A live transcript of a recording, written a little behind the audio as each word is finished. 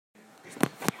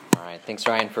right, thanks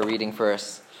Ryan for reading for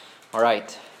us. All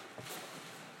right.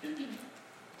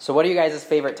 So what are you guys'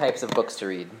 favorite types of books to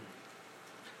read?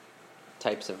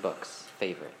 Types of books,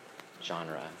 favorite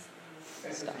genre,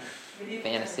 stuff.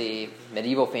 Fantasy,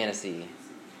 medieval fantasy.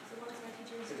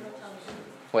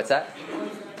 What's that?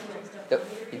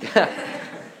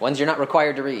 Ones you're not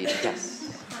required to read,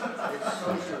 yes.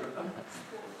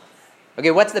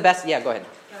 Okay, what's the best? Yeah, go ahead.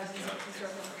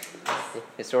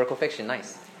 Historical fiction,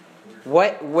 nice.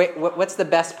 What's the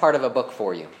best part of a book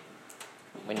for you?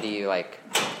 When do you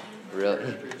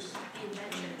really?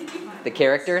 The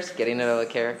characters, getting to know the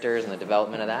characters and the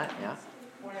development of that, yeah.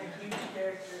 When a huge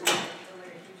character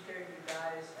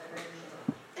dies,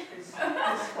 because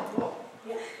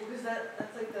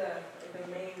that's like the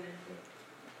main.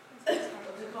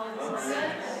 What's it called?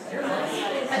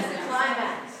 That's the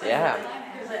climax. Yeah.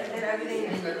 And everything.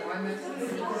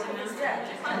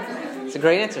 It's a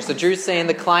great answer. So Drew's saying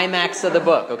the climax of the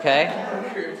book, okay?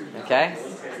 Okay?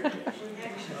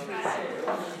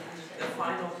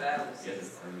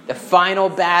 The final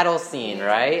battle scene,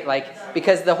 right?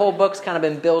 Because the whole book's kind of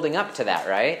been building up to that,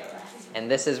 right? And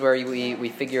this is where we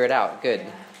figure it out. Good.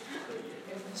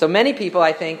 So many people,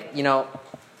 I think,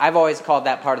 I've always called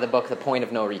that part of the book the point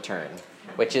of no return,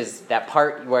 which is that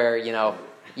part where,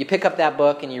 you pick up that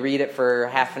book and you read it for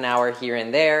half an hour here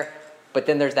and there, but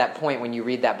then there's that point when you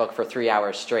read that book for 3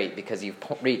 hours straight because you've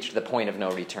reached the point of no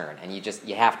return, and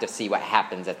you have to see what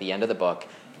happens at the end of the book.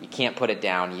 You can't put it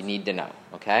down. You need to know,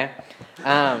 okay?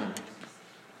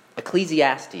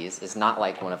 Ecclesiastes is not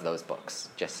like one of those books.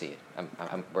 Just see it.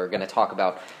 We're going to talk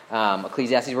about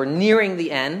Ecclesiastes. We're nearing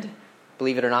the end,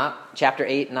 believe it or not. Chapter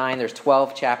 8, 9, there's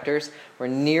 12 chapters. We're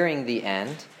nearing the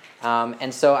end.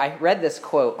 And so I read this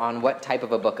quote on what type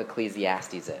of a book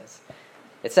Ecclesiastes is.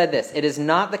 It said this: "It is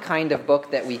not the kind of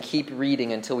book that we keep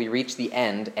reading until we reach the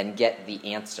end and get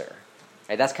the answer."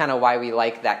 Right? That's kind of why we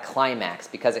like that climax,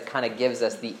 because it kind of gives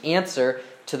us the answer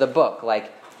to the book.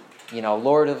 Like,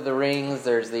 Lord of the Rings,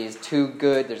 there's there's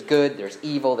good, there's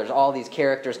evil, there's all these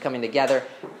characters coming together.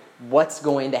 What's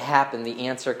going to happen? The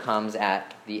answer comes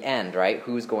at the end, right?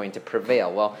 Who's going to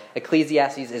prevail? Well,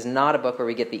 Ecclesiastes is not a book where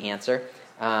we get the answer.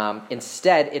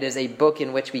 Instead, it is a book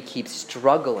in which we keep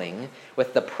struggling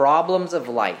with the problems of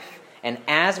life. And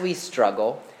as we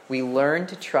struggle, we learn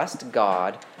to trust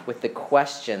God with the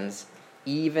questions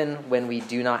even when we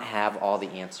do not have all the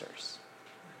answers.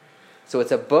 So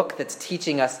it's a book that's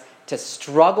teaching us to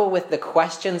struggle with the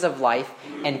questions of life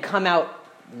and come out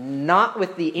not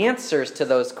with the answers to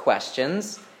those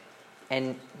questions,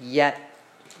 and yet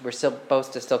we're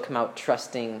supposed to still come out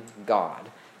trusting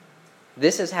God.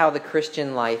 This is how the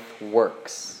Christian life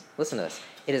works. Listen to this.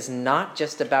 It is not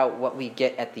just about what we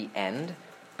get at the end,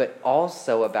 but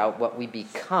also about what we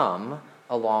become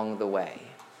along the way.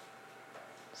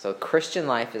 So Christian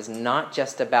life is not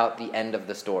just about the end of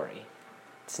the story.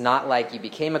 It's not like you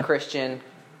became a Christian,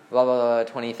 blah, blah, blah,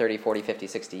 20, 30, 40, 50,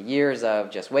 60 years of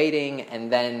just waiting,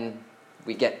 and then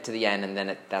we get to the end, and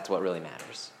then that's what really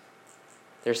matters.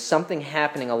 There's something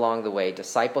happening along the way.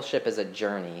 Discipleship is a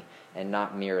journey and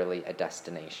not merely a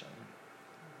destination.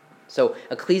 So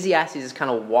Ecclesiastes is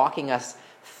kind of walking us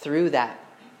through that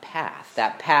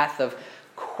path of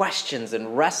questions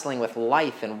and wrestling with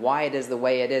life and why it is the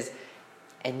way it is.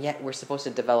 And yet we're supposed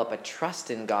to develop a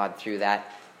trust in God through that,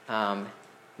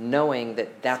 knowing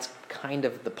that that's kind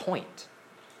of the point.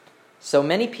 So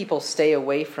many people stay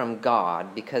away from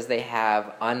God because they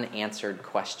have unanswered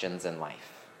questions in life.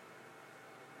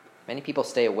 Many people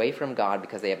stay away from God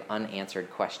because they have unanswered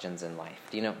questions in life.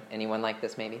 Do you know anyone like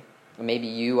this maybe? Or maybe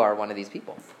you are one of these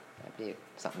people. That'd be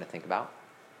something to think about.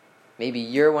 Maybe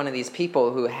you're one of these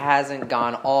people who hasn't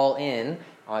gone all in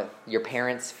on your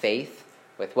parents' faith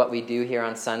with what we do here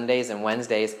on Sundays and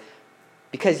Wednesdays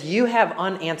because you have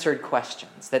unanswered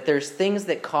questions, that there's things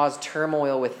that cause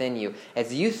turmoil within you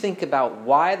as you think about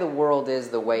why the world is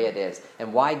the way it is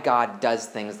and why God does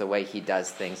things the way He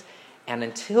does things. And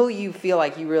until you feel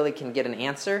like you really can get an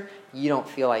answer, you don't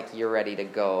feel like you're ready to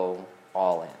go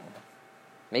all in.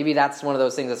 Maybe that's one of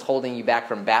those things that's holding you back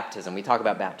from baptism. We talk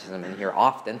about baptism in here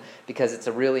often because it's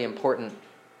a really important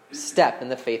step in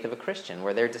the faith of a Christian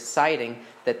where they're deciding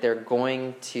that they're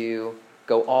going to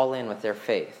go all in with their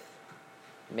faith.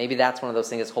 Maybe that's one of those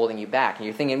things that's holding you back. And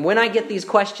you're thinking, when I get these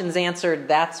questions answered,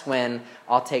 that's when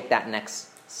I'll take that next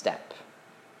step.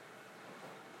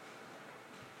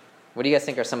 What do you guys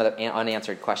think are some of the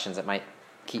unanswered questions that might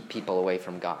keep people away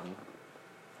from God?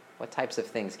 What types of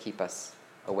things keep us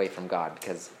away from God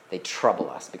because they trouble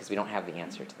us, because we don't have the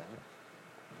answer to them?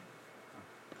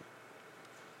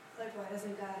 Like, why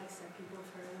doesn't God accept people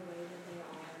for the way that they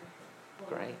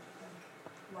are? Great.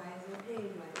 why is there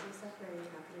pain? Why is there suffering?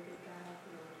 How can a good God,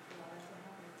 allow that to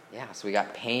happen? Yeah, so we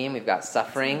got pain, we've got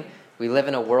suffering. We live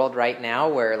in a world right now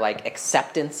where like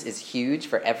acceptance is huge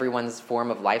for everyone's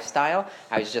form of lifestyle.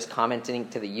 I was just commenting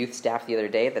to the youth staff the other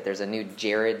day that there's a new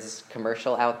Jared's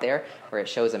commercial out there where it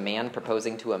shows a man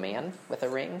proposing to a man with a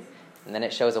ring. And then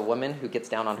it shows a woman who gets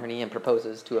down on her knee and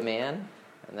proposes to a man.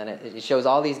 And then it shows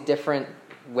all these different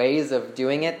ways of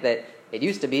doing it that it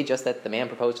used to be just that the man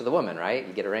proposed to the woman, right?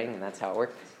 You get a ring and that's how it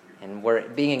worked. And we're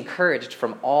being encouraged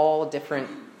from all different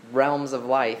realms of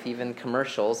life, even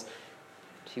commercials,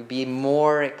 to be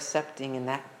more accepting, and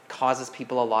that causes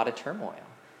people a lot of turmoil.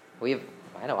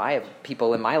 I have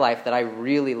people in my life that I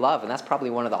really love, and that's probably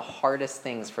one of the hardest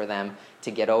things for them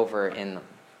to get over in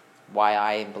why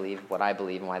I believe what I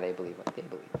believe and why they believe what they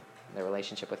believe. Their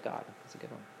relationship with God is a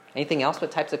good one. Anything else?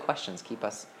 What types of questions keep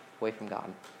us away from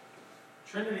God?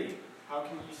 Trinity. How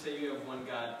can you say you have one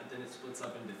God, but then it splits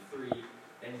up into three,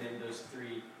 and then those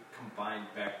three combine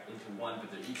back into one,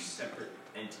 but they're each separate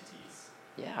entities?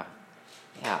 Yeah,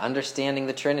 understanding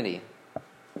the Trinity.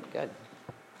 Good.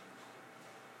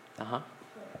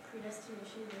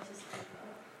 Predestination versus free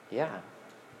will. Yeah.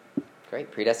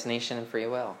 Great. Predestination and free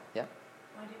will. Yep.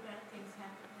 Why do bad things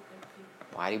happen to good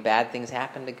people? Why do bad things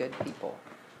happen to good people?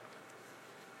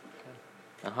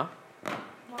 Good. Why are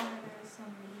there some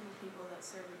evil people that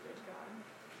serve a good God?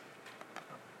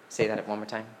 Say that one more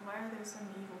time. Why are there some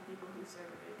evil people who serve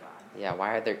a good God? Yeah,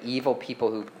 why are there evil people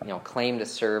who claim to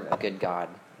serve a good God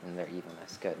in their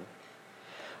evilness? Good.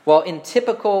 Well, in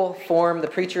typical form, the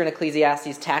preacher in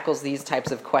Ecclesiastes tackles these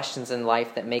types of questions in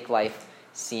life that make life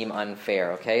seem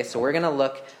unfair, okay? So we're going to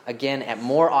look again at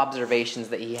more observations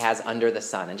that he has under the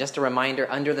sun. And just a reminder,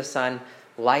 under the sun,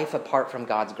 life apart from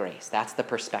God's grace. That's the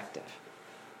perspective.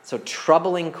 So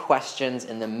troubling questions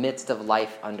in the midst of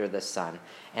life under the sun.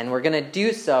 And we're going to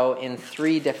do so in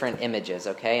three different images,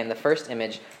 okay? And the first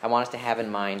image I want us to have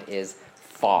in mind is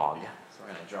fog. So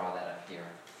we're going to draw that up here.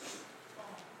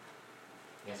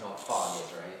 You guys know what fog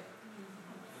is, right?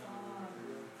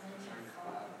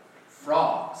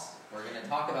 Frogs. We're going to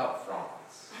talk about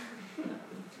frogs.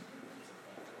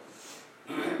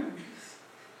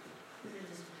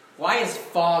 Why is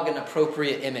fog an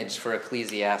appropriate image for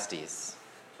Ecclesiastes?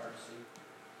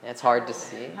 It's hard to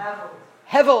see.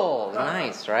 Hevel.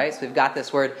 Nice, right? So we've got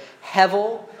this word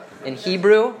hevel in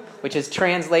Hebrew, which is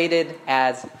translated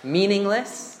as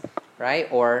meaningless, right?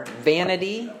 Or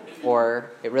vanity, or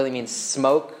it really means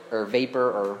smoke or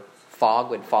vapor or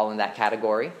fog would fall in that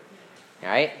category,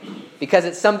 right? Because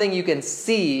it's something you can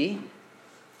see,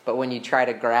 but when you try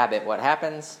to grab it, what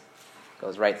happens? It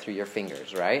goes right through your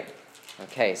fingers, right?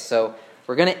 Okay, so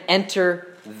we're going to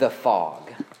enter the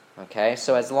fog. Okay,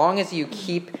 so as long as you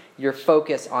keep your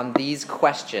focus on these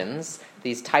questions,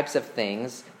 these types of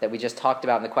things that we just talked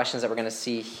about and the questions that we're going to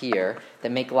see here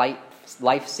that make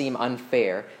life seem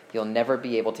unfair, you'll never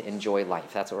be able to enjoy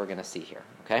life. That's what we're going to see here.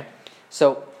 Okay,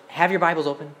 so have your Bibles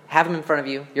open. Have them in front of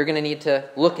you. You're going to need to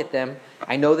look at them.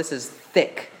 I know this is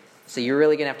thick, so you're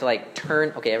really going to have to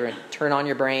turn. Okay, everyone, turn on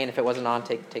your brain. If it wasn't on,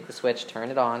 take the switch, turn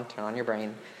it on, turn on your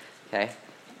brain. Okay,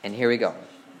 and here we go.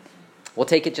 We'll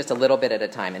take it just a little bit at a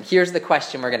time. And here's the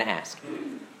question we're going to ask.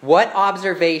 What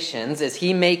observations is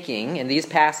he making in these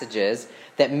passages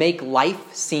that make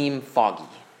life seem foggy?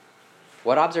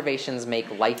 What observations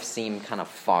make life seem kind of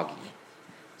foggy?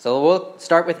 So we'll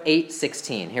start with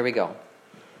 8:16. Here we go.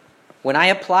 When I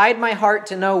applied my heart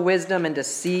to know wisdom and to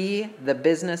see the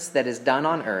business that is done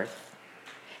on earth,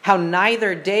 how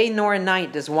neither day nor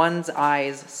night does one's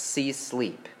eyes see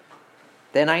sleep.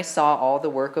 Then I saw all the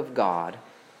work of God,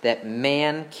 that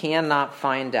man cannot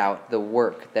find out the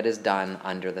work that is done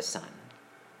under the sun.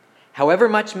 However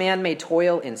much man may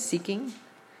toil in seeking,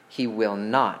 he will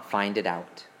not find it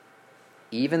out.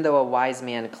 Even though a wise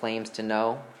man claims to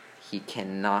know, he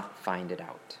cannot find it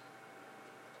out.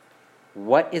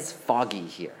 What is foggy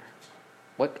here?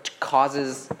 What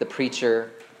causes the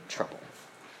preacher trouble?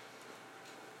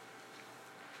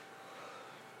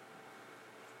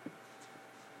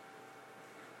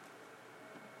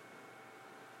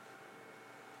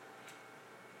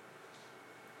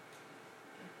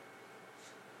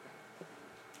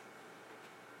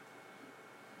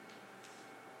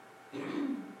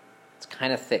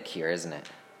 Kind of thick here, isn't it?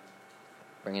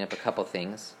 Bringing up a couple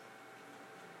things.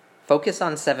 Focus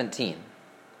on 17.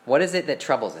 What is it that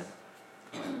troubles him?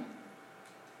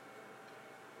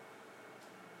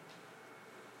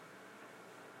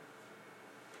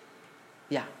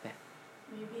 Yeah.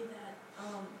 Maybe that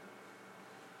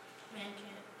man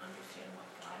can't understand what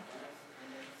God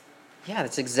does. Yeah,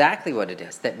 that's exactly what it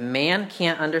is, that man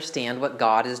can't understand what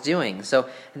God is doing. So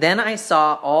then I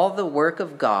saw all the work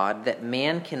of God, that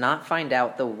man cannot find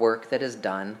out the work that is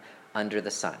done under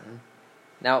the sun.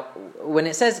 Now, when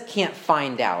it says can't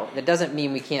find out, that doesn't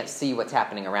mean we can't see what's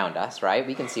happening around us, right?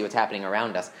 We can see what's happening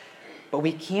around us. But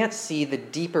we can't see the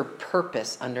deeper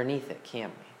purpose underneath it, can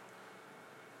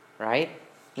we? Right?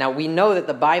 Now, we know that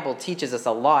the Bible teaches us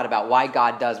a lot about why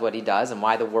God does what he does and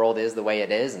why the world is the way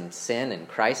it is and sin and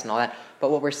Christ and all that. But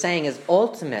what we're saying is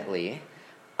ultimately,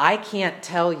 I can't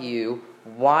tell you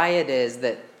why it is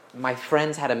that my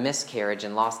friends had a miscarriage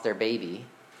and lost their baby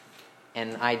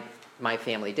and my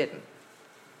family didn't.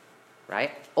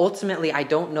 Right? Ultimately, I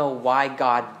don't know why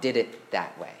God did it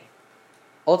that way.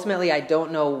 Ultimately, I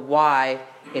don't know why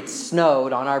it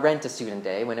snowed on our rent-a-student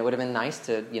day when it would have been nice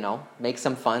to, make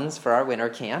some funds for our winter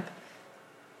camp.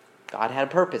 God had a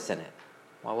purpose in it.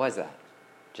 What was that?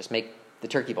 Just make the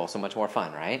turkey bowl so much more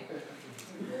fun, right?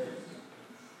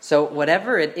 So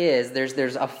whatever it is,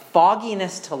 there's a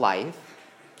fogginess to life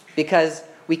because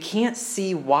we can't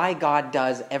see why God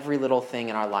does every little thing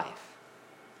in our life.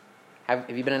 Have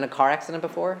you been in a car accident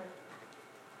before?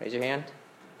 Raise your hand.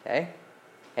 Okay.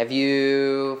 Have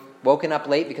you woken up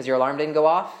late because your alarm didn't go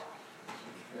off?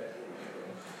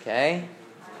 Okay.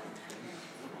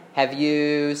 Have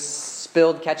you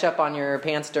spilled ketchup on your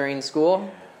pants during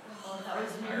school?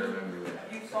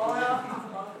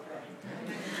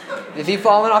 Have you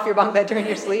fallen off your bunk bed during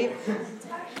your sleep?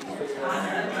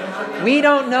 We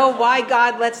don't know why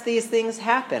God lets these things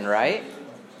happen, right?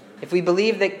 If we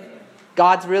believe that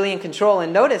God's really in control,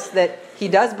 and notice that he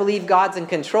does believe God's in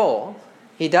control.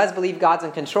 He does believe God's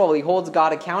in control. He holds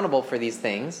God accountable for these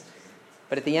things.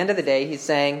 But at the end of the day, he's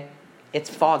saying it's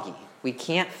foggy. We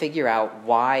can't figure out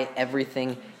why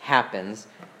everything happens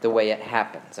the way it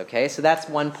happens. Okay, so that's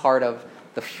one part of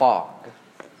the fog.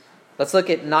 Let's look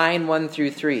at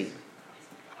 9:1-3.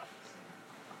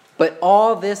 But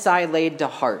all this I laid to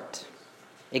heart,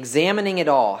 examining it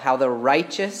all, how the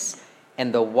righteous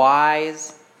and the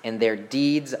wise and their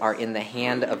deeds are in the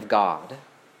hand of God.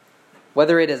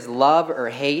 Whether it is love or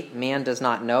hate, man does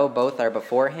not know. Both are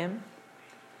before him.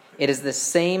 It is the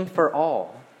same for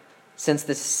all, since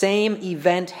the same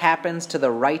event happens to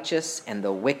the righteous and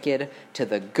the wicked, to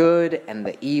the good and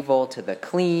the evil, to the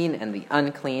clean and the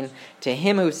unclean, to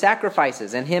him who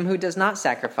sacrifices and him who does not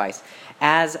sacrifice.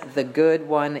 As the good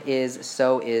one is,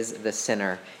 so is the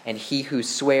sinner, and he who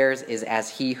swears is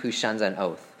as he who shuns an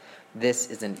oath. This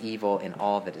is an evil in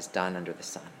all that is done under the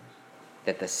sun,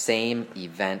 that the same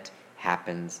event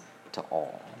happens to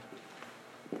all.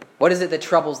 What is it that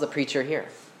troubles the preacher here?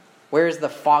 Where is the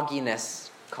fogginess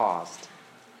caused?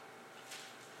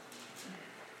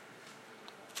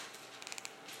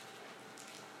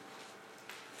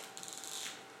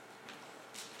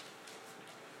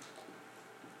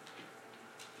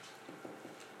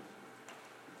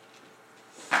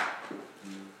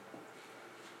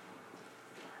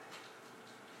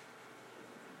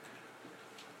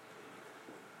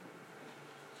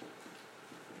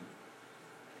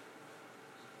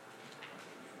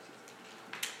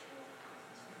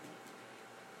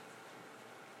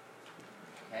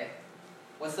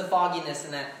 What's the fogginess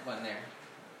in that one there?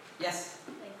 Yes?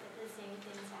 Like that the same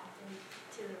things happen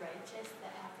to the righteous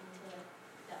that happen to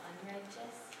the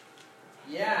unrighteous.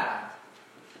 Yeah.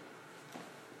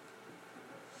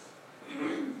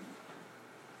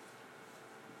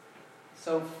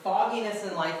 So fogginess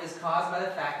in life is caused by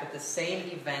the fact that the same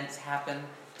events happen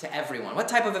to everyone. What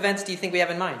type of events do you think we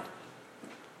have in mind?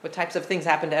 What types of things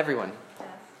happen to everyone?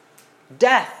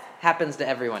 Death happens to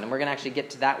everyone, and we're going to actually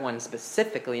get to that one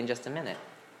specifically in just a minute.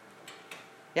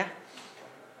 Yeah?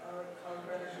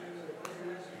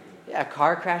 Yeah,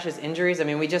 car crashes, injuries. I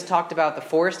mean, we just talked about the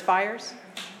forest fires.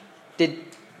 Did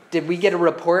we get a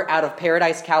report out of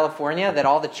Paradise, California, that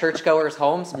all the churchgoers'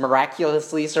 homes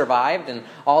miraculously survived and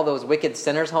all those wicked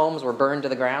sinners' homes were burned to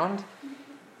the ground?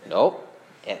 Nope.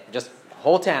 Just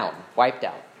whole town wiped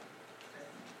out.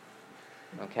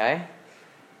 Okay?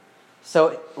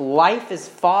 So life is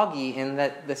foggy in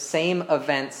that the same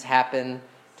events happen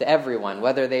to everyone,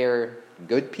 whether they are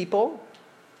good people,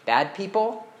 bad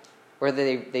people,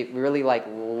 whether they really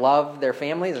love their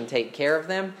families and take care of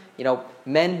them.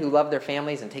 Men who love their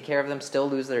families and take care of them still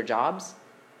lose their jobs,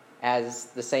 as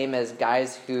the same as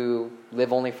guys who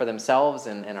live only for themselves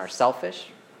and are selfish.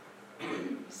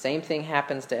 Same thing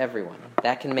happens to everyone.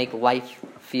 That can make life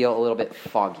feel a little bit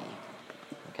foggy.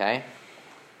 Okay?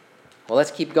 Well,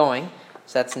 let's keep going.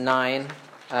 So that's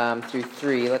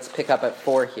 9-3. Let's pick up at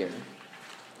 4 here.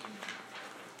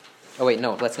 Oh, wait,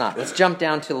 no, let's not. Let's jump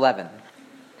down to 11,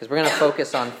 because we're going to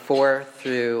focus on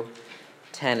 4-11.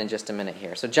 10 in just a minute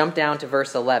here. So jump down to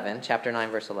verse 11, chapter 9,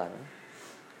 verse 11.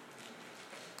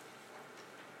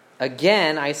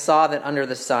 Again, I saw that under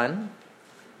the sun,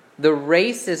 the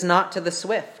race is not to the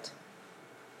swift,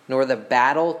 nor the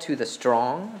battle to the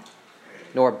strong,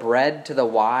 nor bread to the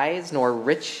wise, nor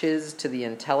riches to the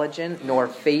intelligent, nor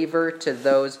favor to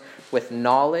those with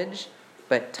knowledge,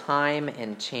 but time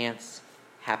and chance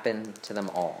happen to them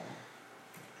all.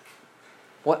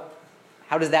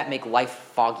 How does that make life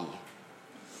foggy?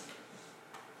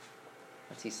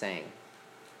 What's he saying?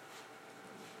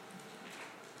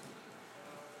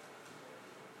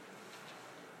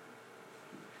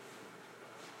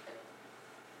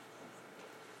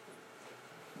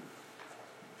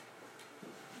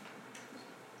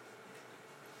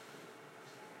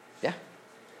 Yeah. It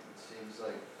seems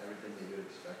like everything that you would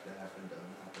expect to happen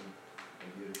doesn't happen.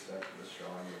 Like you'd expect the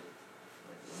strong to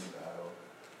win the battle,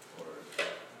 or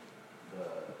the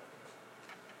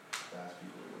fast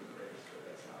people to win the race, but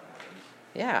that's not what happens.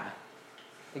 Yeah,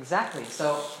 exactly.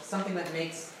 So something that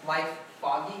makes life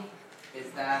foggy is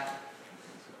that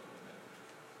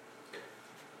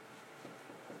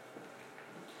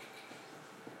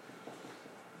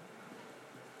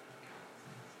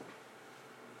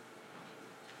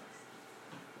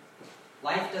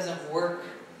life doesn't work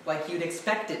like you'd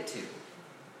expect it to.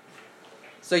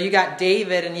 So you got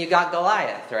David and you got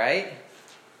Goliath, right?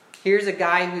 Here's a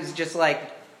guy who's just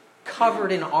like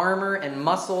covered in armor and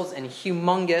muscles and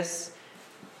humongous,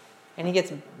 and he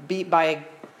gets beat by a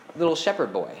little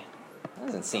shepherd boy. That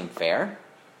doesn't seem fair.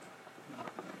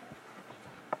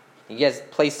 You guys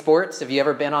play sports? Have you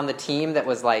ever been on the team that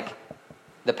was like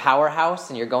the powerhouse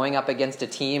and you're going up against a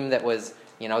team that was,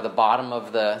 the bottom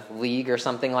of the league or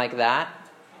something like that,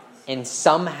 and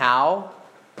somehow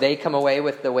they come away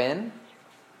with the win?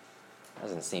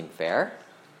 Doesn't seem fair.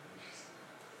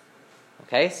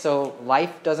 Okay, so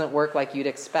life doesn't work like you'd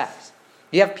expect.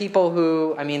 You have people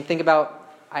who, think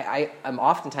about, I'm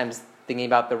oftentimes thinking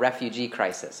about the refugee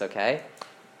crisis, okay?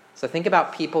 So think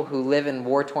about people who live in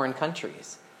war-torn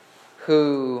countries,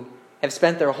 who have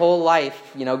spent their whole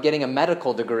life, getting a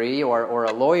medical degree or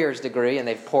a lawyer's degree, and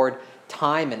they've poured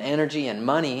time and energy and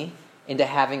money into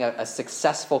having a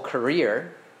successful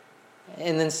career,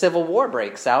 and then civil war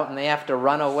breaks out and they have to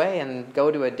run away and go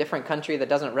to a different country that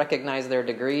doesn't recognize their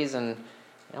degrees and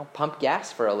pump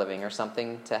gas for a living or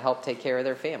something to help take care of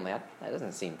their family. That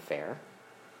doesn't seem fair.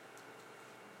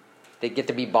 They get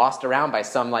to be bossed around by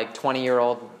some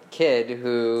 20-year-old kid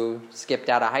who skipped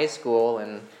out of high school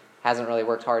and hasn't really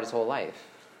worked hard his whole life.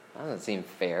 That doesn't seem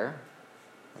fair.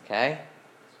 Okay?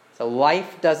 So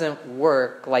life doesn't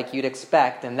work like you'd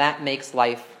expect, and that makes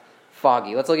life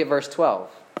foggy. Let's look at verse 12.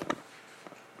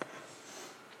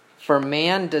 For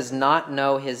man does not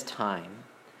know his time,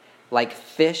 like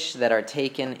fish that are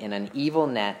taken in an evil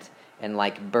net, and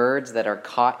like birds that are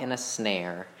caught in a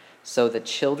snare, so the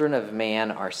children of man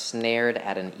are snared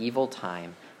at an evil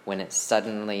time when it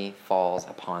suddenly falls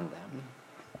upon them.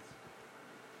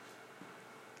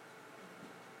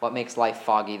 What makes life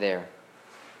foggy there?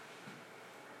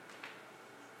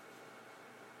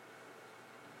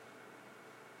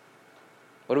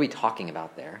 What are we talking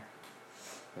about there?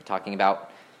 We're talking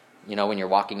about, when you're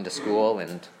walking to school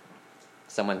and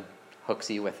someone hooks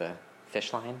you with a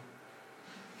fish line?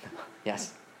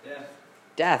 Yes?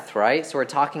 Death, right? So we're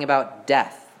talking about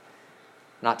death.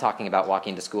 Not talking about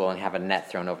walking to school and have a net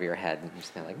thrown over your head and you're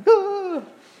just kind of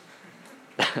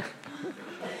ah!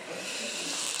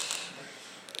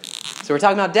 So we're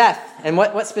talking about death. And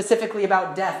what specifically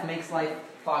about death makes life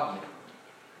foggy?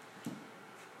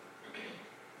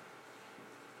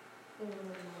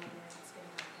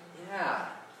 Yeah.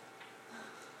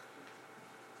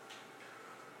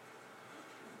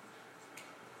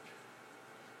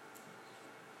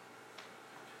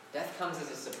 Death comes as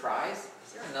a surprise.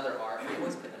 Is there another R? I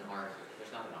always put an R.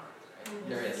 There's not an R, right?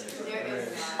 There is. There is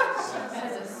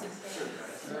as a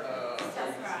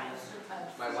surprise.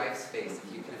 My wife's face,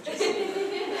 if you could have just seen it.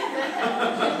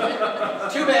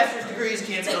 2 master's degrees,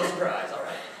 can't spell surprise. All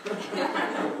right.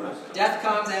 Death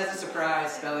comes as a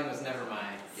surprise. Spelling was never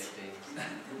my gifting.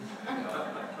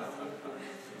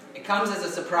 It comes as a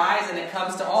surprise, and it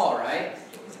comes to all, right?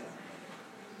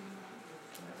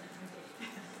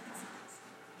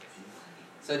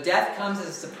 So death comes as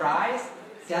a surprise.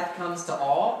 Death comes to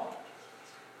all.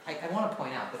 I want to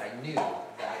point out that I knew that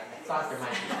I thought there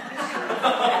might be.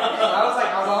 I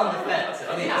was on the fence,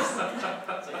 at least.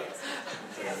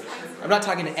 I'm not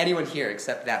talking to anyone here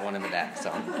except that one in the back.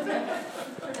 So,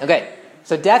 okay.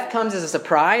 So death comes as a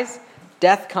surprise.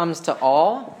 Death comes to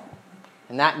all,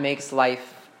 and that makes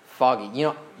life foggy. You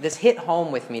know, this hit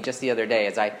home with me just the other day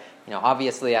as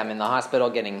obviously I'm in the hospital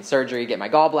getting surgery, get my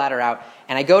gallbladder out,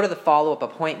 and I go to the follow-up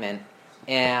appointment,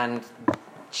 and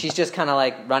she's just kind of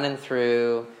like running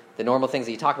through the normal things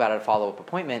that you talk about at a follow-up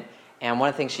appointment. And one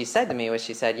of the things she said to me was,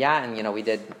 she said, yeah, and we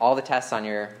did all the tests on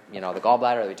your, the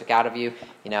gallbladder that we took out of you,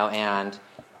 and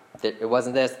it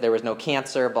wasn't this, there was no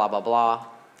cancer, blah, blah, blah.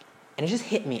 And it just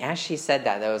hit me as she said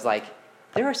that. That was like,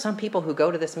 there are some people who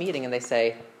go to this meeting and they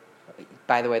say,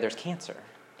 by the way, there's cancer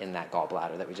in that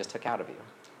gallbladder that we just took out of you.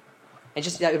 And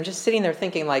I'm just sitting there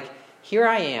thinking, like, here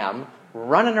I am,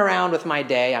 running around with my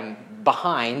day. I'm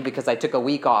behind because I took a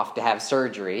week off to have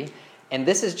surgery. And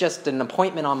this is just an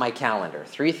appointment on my calendar,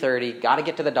 3:30, got to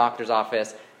get to the doctor's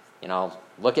office,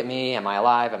 look at me, am I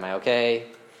alive, am I okay?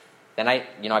 Then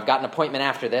I've got an appointment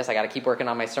after this, I got to keep working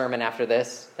on my sermon after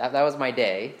this. That was my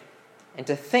day. And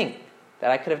to think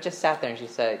that I could have just sat there and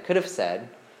could have said,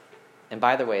 and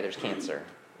by the way, there's cancer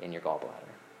in your gallbladder.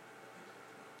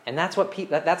 And that's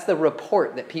that's the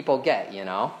report that people get,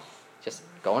 just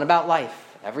going about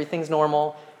life. Everything's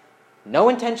normal, no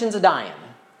intentions of dying.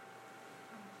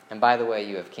 And by the way,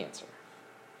 you have cancer.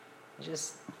 It's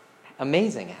just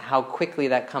amazing how quickly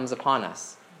that comes upon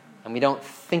us. And we don't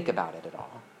think about it at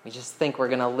all. We just think we're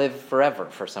going to live forever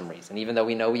for some reason. Even though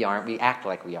we know we aren't, we act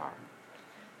like we are.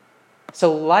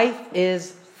 So life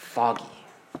is foggy.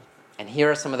 And here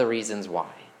are some of the reasons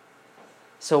why.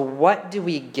 So what do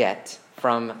we get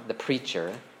from the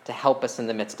preacher to help us in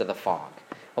the midst of the fog?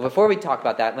 Well, before we talk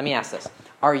about that, let me ask this.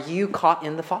 Are you caught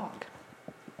in the fog?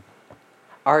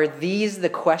 Are these the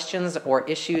questions or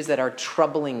issues that are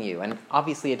troubling you? And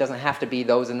obviously it doesn't have to be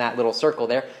those in that little circle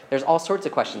there. There's all sorts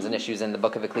of questions and issues in the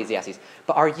book of Ecclesiastes.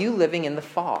 But are you living in the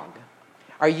fog?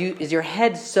 Is your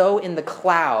head so in the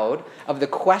cloud of the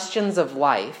questions of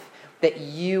life that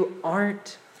you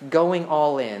aren't going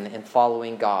all in and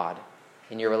following God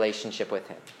in your relationship with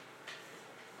Him?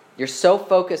 You're so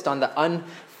focused on the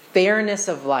unfairness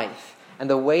of life and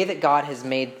the way that God has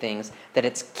made things that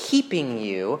it's keeping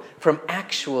you from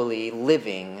actually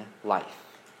living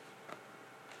life.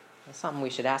 That's something we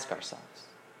should ask ourselves.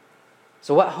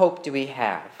 So what hope do we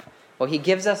have? Well, He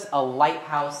gives us a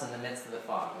lighthouse in the midst of the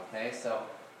fog, okay? So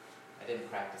I didn't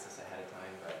practice this ahead of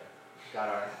time, but we've got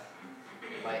our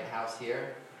lighthouse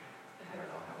here. I don't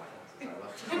know how lighthouses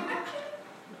are.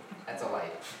 That's a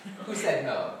light. Who said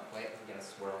no? Wait, I'm getting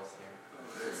swirls here.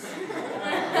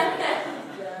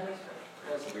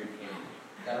 That's a weird thing.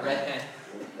 Got a red pen.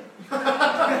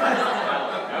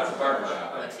 That's a barbershop.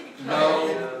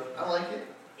 No. I like it.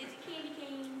 It's a candy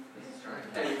cane.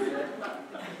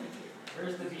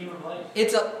 Where's the beam of light?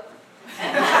 It's a...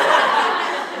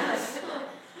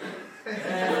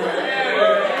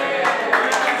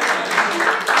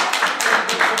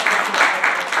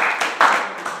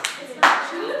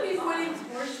 Shouldn't it be pointing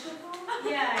towards the phone?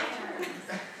 Yeah.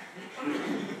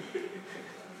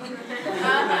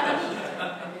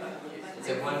 Is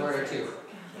it one word or two?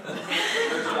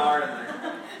 There's an R in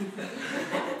there.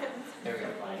 There we go.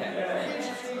 Okay.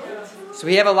 So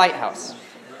we have a lighthouse.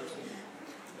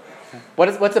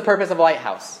 What's the purpose of a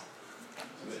lighthouse?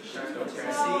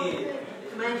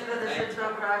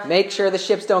 Make sure the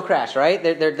ships don't crash, right?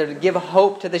 They're to give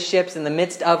hope to the ships in the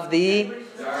midst of the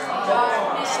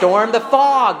storm, the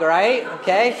fog, right?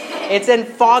 Okay? It's in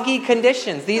foggy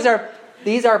conditions. These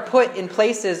are put in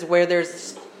places where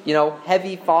there's,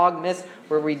 heavy fog, mist,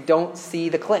 where we don't see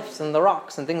the cliffs and the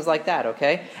rocks and things like that,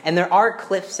 okay? And there are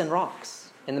cliffs and rocks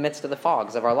in the midst of the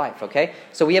fogs of our life, okay?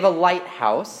 So we have a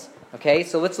lighthouse, okay?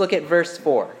 So let's look at verse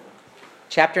 4.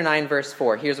 Chapter 9, verse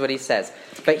 4. Here's what he says.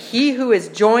 But he who is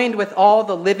joined with all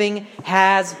the living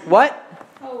has what?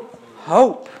 Hope.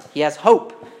 Hope. He has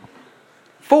hope.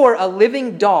 For a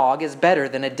living dog is better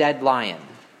than a dead lion.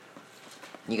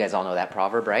 You guys all know that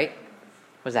proverb, right?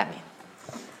 What does that mean?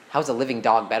 How's a living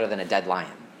dog better than a dead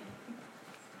lion?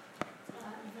 Even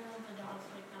though the dog's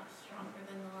not stronger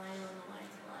than the lion when the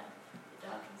lion's alive, the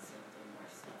dog can still do more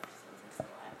stuff since it's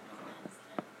alive and the lion's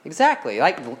dead. Exactly.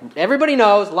 Like everybody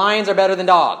knows lions are better than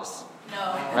dogs. No.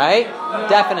 Right?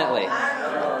 Definitely.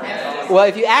 Well,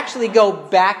 if you actually go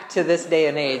back to this day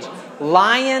and age,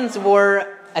 lions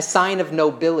were a sign of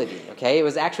nobility, okay? It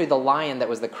was actually the lion that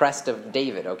was the crest of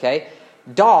David, okay?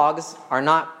 Dogs are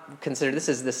not considered, this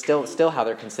is still how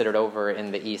they're considered over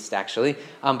in the East, actually,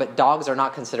 but dogs are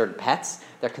not considered pets.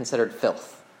 They're considered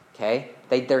filth, okay?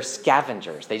 They're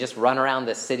scavengers. They just run around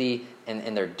the city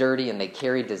and they're dirty and they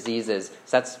carry diseases.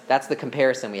 So that's the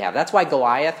comparison we have. That's why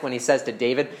Goliath, when he says to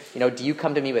David, do you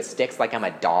come to me with sticks like I'm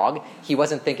a dog? He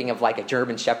wasn't thinking of like a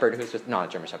German Shepherd not a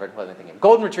German Shepherd. What was I thinking?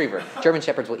 Golden Retriever. German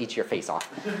Shepherds will eat your face off.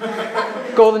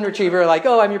 Golden Retriever, like,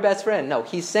 oh, I'm your best friend. No,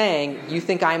 he's saying, you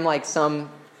think I'm like some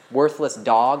worthless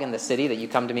dog in the city that you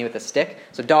come to me with a stick?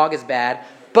 So dog is bad.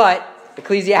 But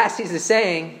Ecclesiastes is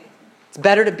saying it's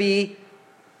better to be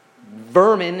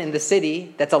vermin in the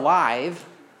city that's alive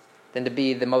than to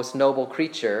be the most noble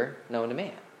creature known to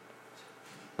man.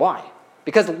 Why?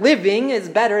 Because living is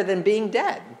better than being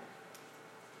dead.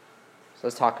 So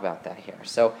let's talk about that here.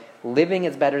 So living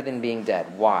is better than being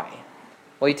dead. Why?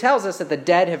 Well, he tells us that the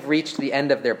dead have reached the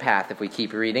end of their path, if we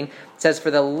keep reading. It says,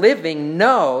 for the living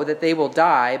know that they will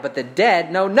die, but the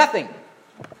dead know nothing.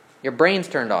 Your brain's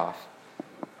turned off,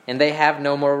 and they have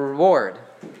no more reward,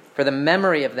 for the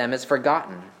memory of them is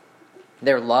forgotten.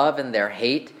 Their love and their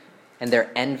hate and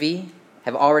their envy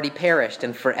have already perished,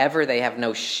 and forever they have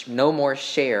no more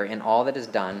share in all that is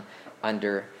done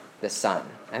under the sun.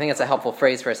 I think that's a helpful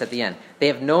phrase for us at the end. They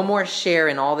have no more share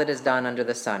in all that is done under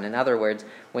the sun. In other words,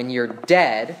 when you're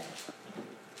dead,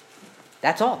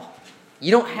 that's all.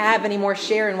 You don't have any more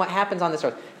share in what happens on this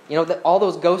earth. All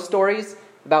those ghost stories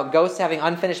about ghosts having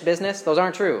unfinished business, those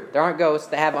aren't true. There aren't ghosts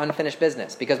that have unfinished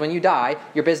business, because when you die,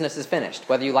 your business is finished,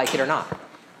 whether you like it or not.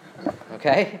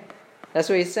 Okay? That's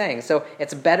what he's saying. So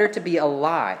it's better to be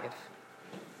alive.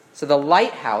 So the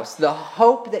lighthouse, the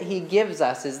hope that he gives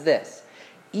us is this.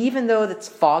 Even though it's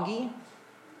foggy,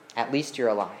 at least you're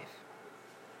alive.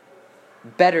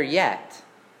 Better yet,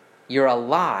 you're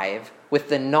alive with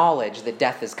the knowledge that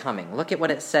death is coming. Look at what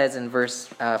it says in verse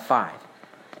 5.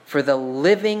 For the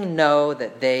living know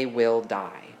that they will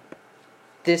die.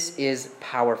 This is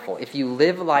powerful. If you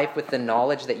live life with the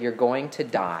knowledge that you're going to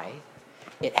die,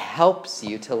 it helps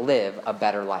you to live a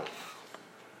better life.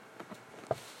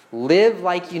 Live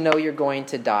like you know you're going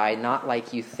to die, not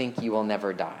like you think you will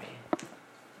never die.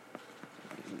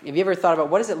 Have you ever thought about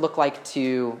what does it look like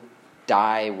to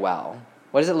die well?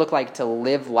 What does it look like to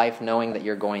live life knowing that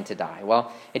you're going to die?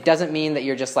 Well, it doesn't mean that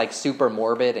you're just like super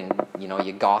morbid and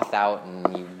you goth out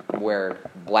and you wear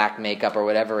black makeup or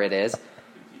whatever it is.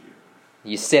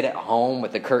 You sit at home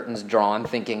with the curtains drawn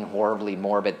thinking horribly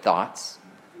morbid thoughts.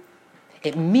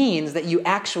 It means that you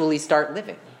actually start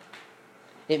living.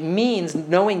 It means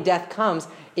knowing death comes,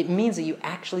 it means that you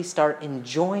actually start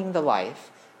enjoying the life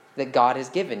that God has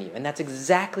given you. And that's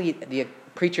exactly the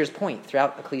preacher's point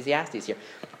throughout Ecclesiastes here.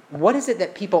 What is it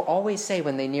that people always say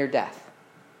when they near death?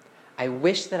 I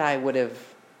wish that I would have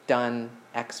done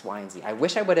X, Y, and Z. I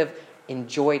wish I would have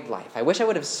enjoyed life. I wish I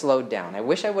would have slowed down. I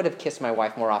wish I would have kissed my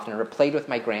wife more often or played with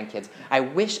my grandkids. I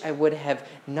wish I would have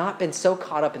not been so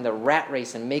caught up in the rat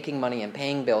race and making money and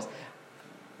paying bills.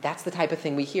 That's the type of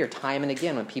thing we hear time and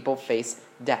again when people face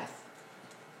death.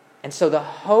 And so the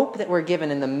hope that we're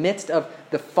given in the midst of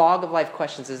the fog of life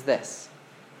questions is this.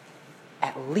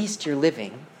 At least you're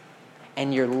living,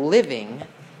 and you're living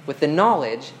with the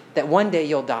knowledge that one day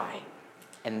you'll die.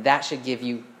 And that should give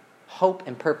you hope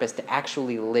and purpose to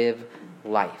actually live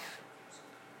life.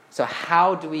 So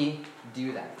how do we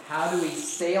do that? How do we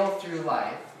sail through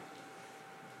life?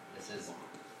 This is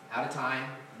out of time.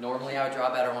 Normally I would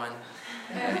draw a better one.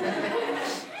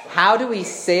 How do we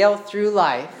sail through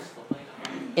life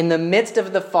in the midst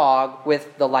of the fog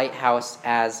with the lighthouse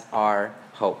as our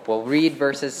hope? We'll read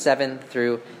verses 7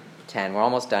 through 10. We're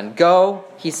almost done. Go,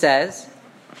 he says,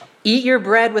 eat your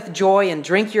bread with joy and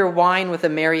drink your wine with a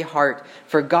merry heart,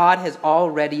 for God has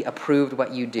already approved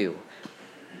what you do.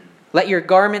 Let your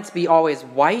garments be always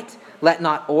white. Let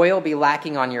not oil be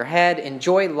lacking on your head.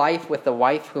 Enjoy life with the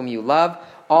wife whom you love,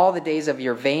 all the days of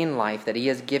your vain life that he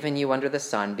has given you under the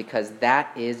sun, because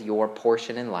that is your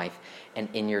portion in life. And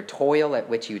in your toil at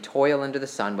which you toil under the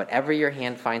sun, whatever your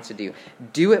hand finds to do,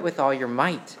 do it with all your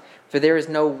might. For there is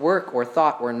no work or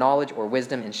thought or knowledge or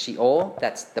wisdom in Sheol,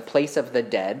 that's the place of the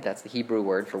dead, that's the Hebrew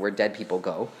word for where dead people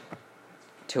go,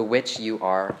 to which you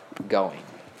are going.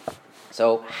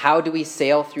 So how do we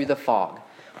sail through the fog?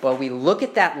 Well, we look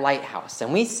at that lighthouse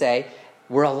and we say,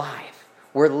 we're alive,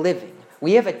 we're living.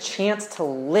 We have a chance to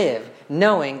live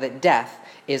knowing that death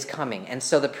is coming. And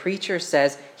so the preacher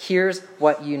says, here's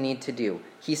what you need to do.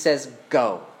 He says,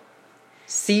 go.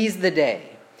 Seize the day.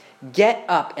 Get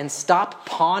up and stop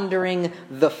pondering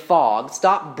the fog.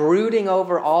 Stop brooding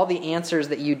over all the answers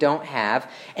that you don't have.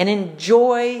 And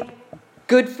enjoy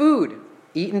good food.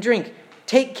 Eat and drink.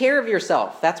 Take care of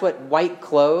yourself. That's what white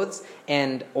clothes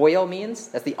and oil means.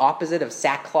 That's the opposite of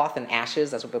sackcloth and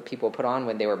ashes. That's what people put on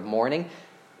when they were mourning.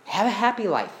 Have a happy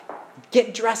life.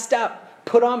 Get dressed up.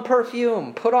 Put on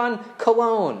perfume. Put on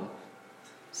cologne.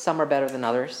 Some are better than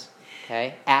others.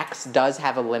 Okay? Axe does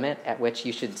have a limit at which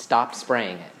you should stop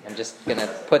spraying it. I'm just going to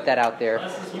put that out there.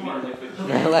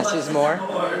 Less is more.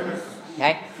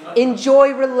 Okay?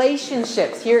 Enjoy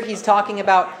relationships. Here he's talking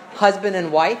about husband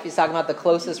and wife. He's talking about the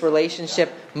closest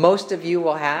relationship most of you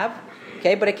will have.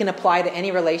 Okay? But it can apply to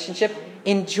any relationship.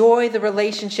 Enjoy the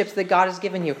relationships that God has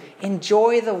given you.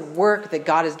 Enjoy the work that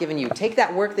God has given you. Take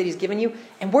that work that he's given you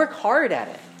and work hard at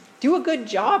it. Do a good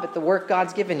job at the work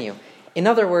God's given you. In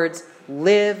other words,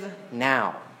 live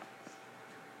now.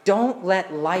 Don't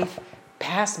let life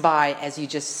pass by as you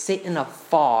just sit in a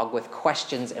fog with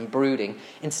questions and brooding.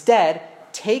 Instead,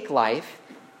 take life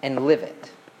and live it.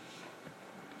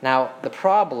 Now, the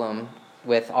problem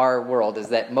with our world is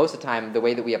that most of the time, the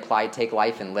way that we apply take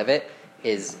life and live it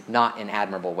is not in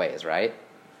admirable ways, right?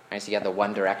 So you got the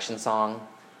One Direction song,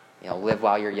 live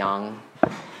while you're young.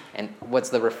 And what's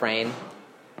the refrain?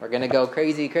 We're going to go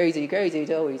crazy, crazy, crazy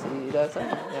till we see the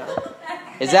sun.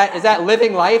 Is that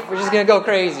living life? We're just going to go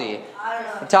crazy.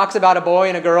 It talks about a boy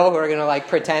and a girl who are going to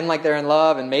pretend like they're in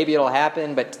love and maybe it'll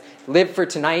happen, but live for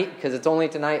tonight because it's only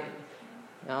tonight.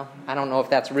 I don't know if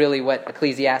that's really what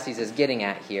Ecclesiastes is getting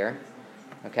at here.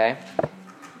 Okay?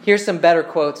 Here's some better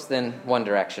quotes than One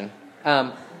Direction.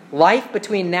 Life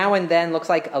between now and then looks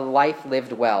like a life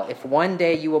lived well. If one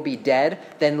day you will be dead,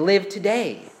 then live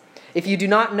today. If you do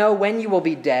not know when you will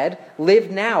be dead,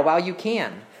 live now while you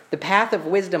can. The path of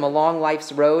wisdom along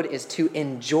life's road is to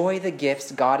enjoy the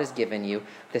gifts God has given you,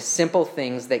 the simple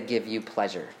things that give you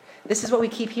pleasure. This is what we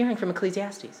keep hearing from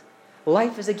Ecclesiastes.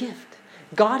 Life is a gift.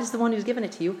 God is the one who's given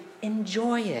it to you.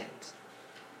 Enjoy it.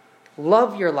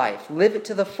 Love your life. Live it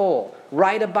to the full.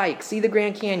 Ride a bike. See the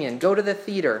Grand Canyon. Go to the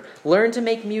theater. Learn to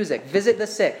make music. Visit the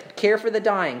sick. Care for the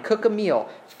dying. Cook a meal.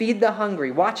 Feed the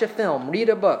hungry. Watch a film. Read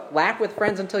a book. Laugh with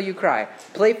friends until you cry.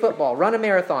 Play football. Run a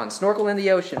marathon. Snorkel in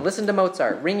the ocean. Listen to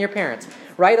Mozart. Ring your parents.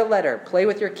 Write a letter. Play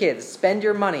with your kids. Spend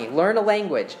your money. Learn a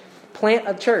language. Plant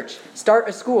a church. Start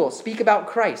a school. Speak about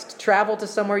Christ. Travel to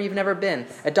somewhere you've never been.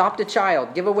 Adopt a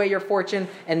child. Give away your fortune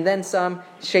and then some.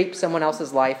 Shape someone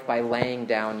else's life by laying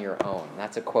down your own.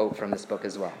 That's a quote from this book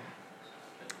as well.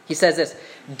 He says this,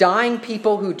 dying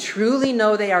people who truly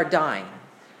know they are dying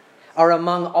are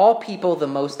among all people the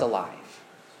most alive.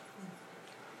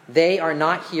 They are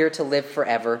not here to live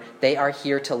forever. They are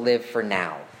here to live for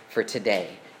now, for today.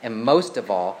 And most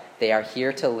of all, they are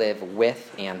here to live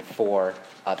with and for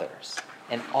others.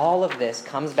 And all of this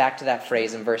comes back to that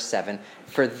phrase in verse 7,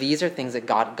 for these are things that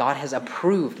God has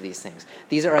approved these things.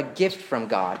 These are a gift from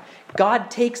God.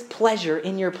 God takes pleasure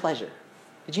in your pleasure.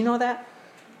 Did you know that?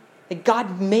 That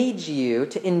God made you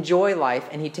to enjoy life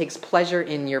and he takes pleasure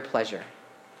in your pleasure.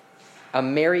 A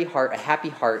merry heart, a happy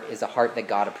heart is a heart that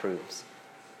God approves.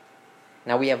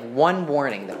 Now we have one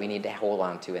warning that we need to hold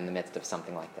on to in the midst of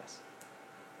something like this.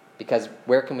 Because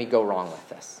where can we go wrong with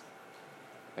this?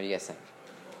 What do you guys think?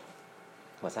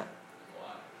 What's that?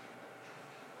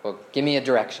 Well, give me a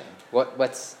direction.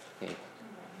 What's...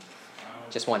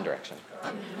 Just one direction.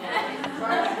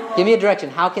 Give me a direction.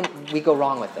 How can we go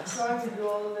wrong with this? Trying to do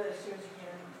all of it as soon as you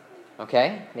can.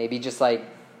 Okay, maybe just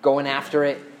going after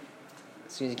it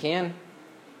as soon as you can.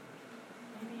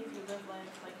 Maybe if you live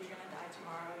life like you're going to die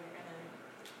tomorrow, you're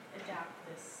going to adapt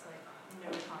this no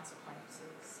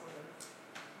consequences sort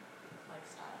of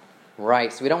lifestyle.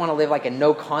 Right, so we don't want to live like a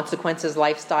no consequences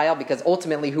lifestyle because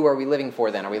ultimately who are we living for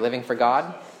then? Are we living for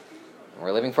God?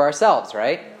 We're living for ourselves,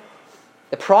 right?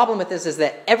 The problem with this is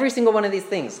that every single one of these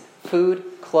things, food,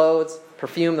 clothes,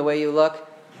 perfume, the way you look,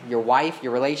 your wife,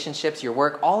 your relationships, your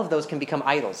work, all of those can become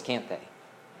idols, can't they?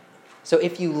 So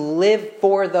if you live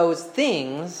for those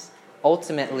things,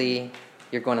 ultimately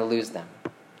you're going to lose them.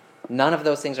 None of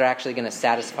those things are actually going to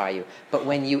satisfy you. But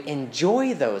when you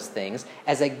enjoy those things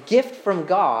as a gift from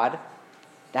God,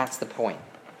 that's the point.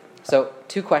 So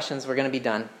 2 questions, we're going to be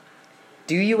done.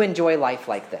 Do you enjoy life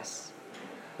like this?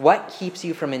 What keeps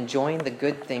you from enjoying the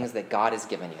good things that God has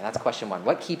given you? That's question 1.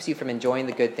 What keeps you from enjoying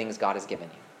the good things God has given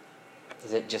you?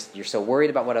 Is it just you're so worried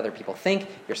about what other people think?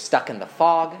 You're stuck in the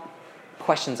fog?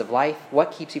 Questions of life?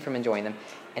 What keeps you from enjoying them?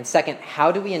 And second,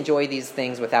 how do we enjoy these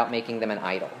things without making them an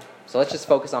idol? So let's just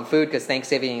focus on food because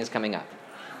Thanksgiving is coming up.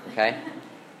 Okay?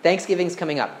 Thanksgiving is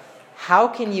coming up. How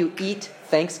can you eat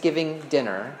Thanksgiving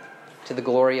dinner to the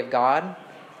glory of God?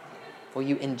 Well,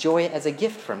 you enjoy it as a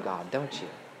gift from God, don't you?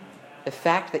 The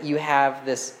fact that you have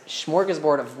this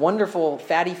smorgasbord of wonderful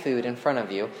fatty food in front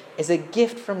of you is a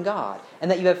gift from God.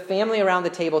 And that you have family around the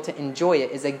table to enjoy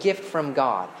it is a gift from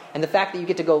God. And the fact that you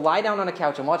get to go lie down on a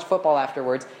couch and watch football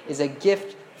afterwards is a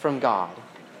gift from God.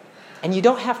 And you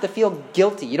don't have to feel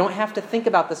guilty. You don't have to think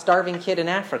about the starving kid in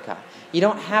Africa. You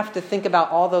don't have to think about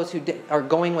all those who are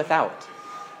going without.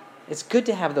 It's good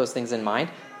to have those things in mind.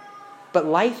 But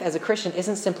life as a Christian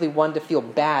isn't simply one to feel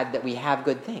bad that we have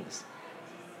good things.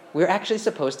 We're actually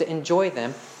supposed to enjoy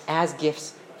them as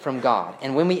gifts from God.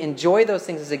 And when we enjoy those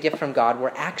things as a gift from God,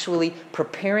 we're actually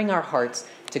preparing our hearts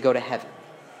to go to heaven.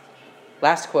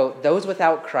 Last quote, those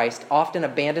without Christ often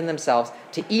abandon themselves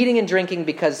to eating and drinking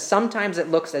because sometimes it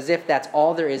looks as if that's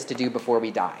all there is to do before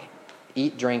we die.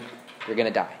 Eat, drink, you're going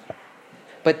to die.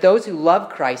 But those who love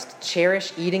Christ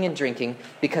cherish eating and drinking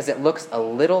because it looks a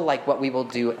little like what we will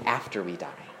do after we die.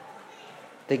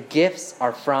 The gifts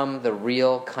are from the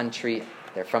real country.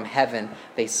 They're from heaven.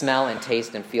 They smell and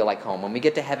taste and feel like home. When we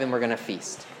get to heaven, we're going to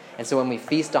feast. And so when we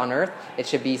feast on earth, it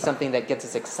should be something that gets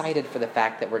us excited for the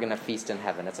fact that we're going to feast in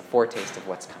heaven. It's a foretaste of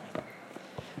what's coming.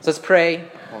 So let's pray.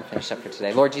 We'll finish up for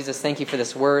today. Lord Jesus, thank you for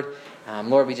this word.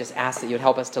 Lord, we just ask that you would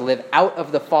help us to live out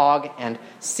of the fog and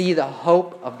see the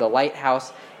hope of the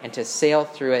lighthouse and to sail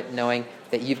through it knowing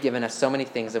that you've given us so many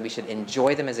things that we should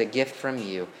enjoy them as a gift from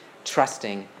you,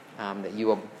 trusting that you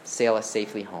will sail us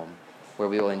safely home, where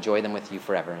we will enjoy them with you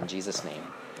forever. In Jesus' name,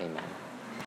 amen.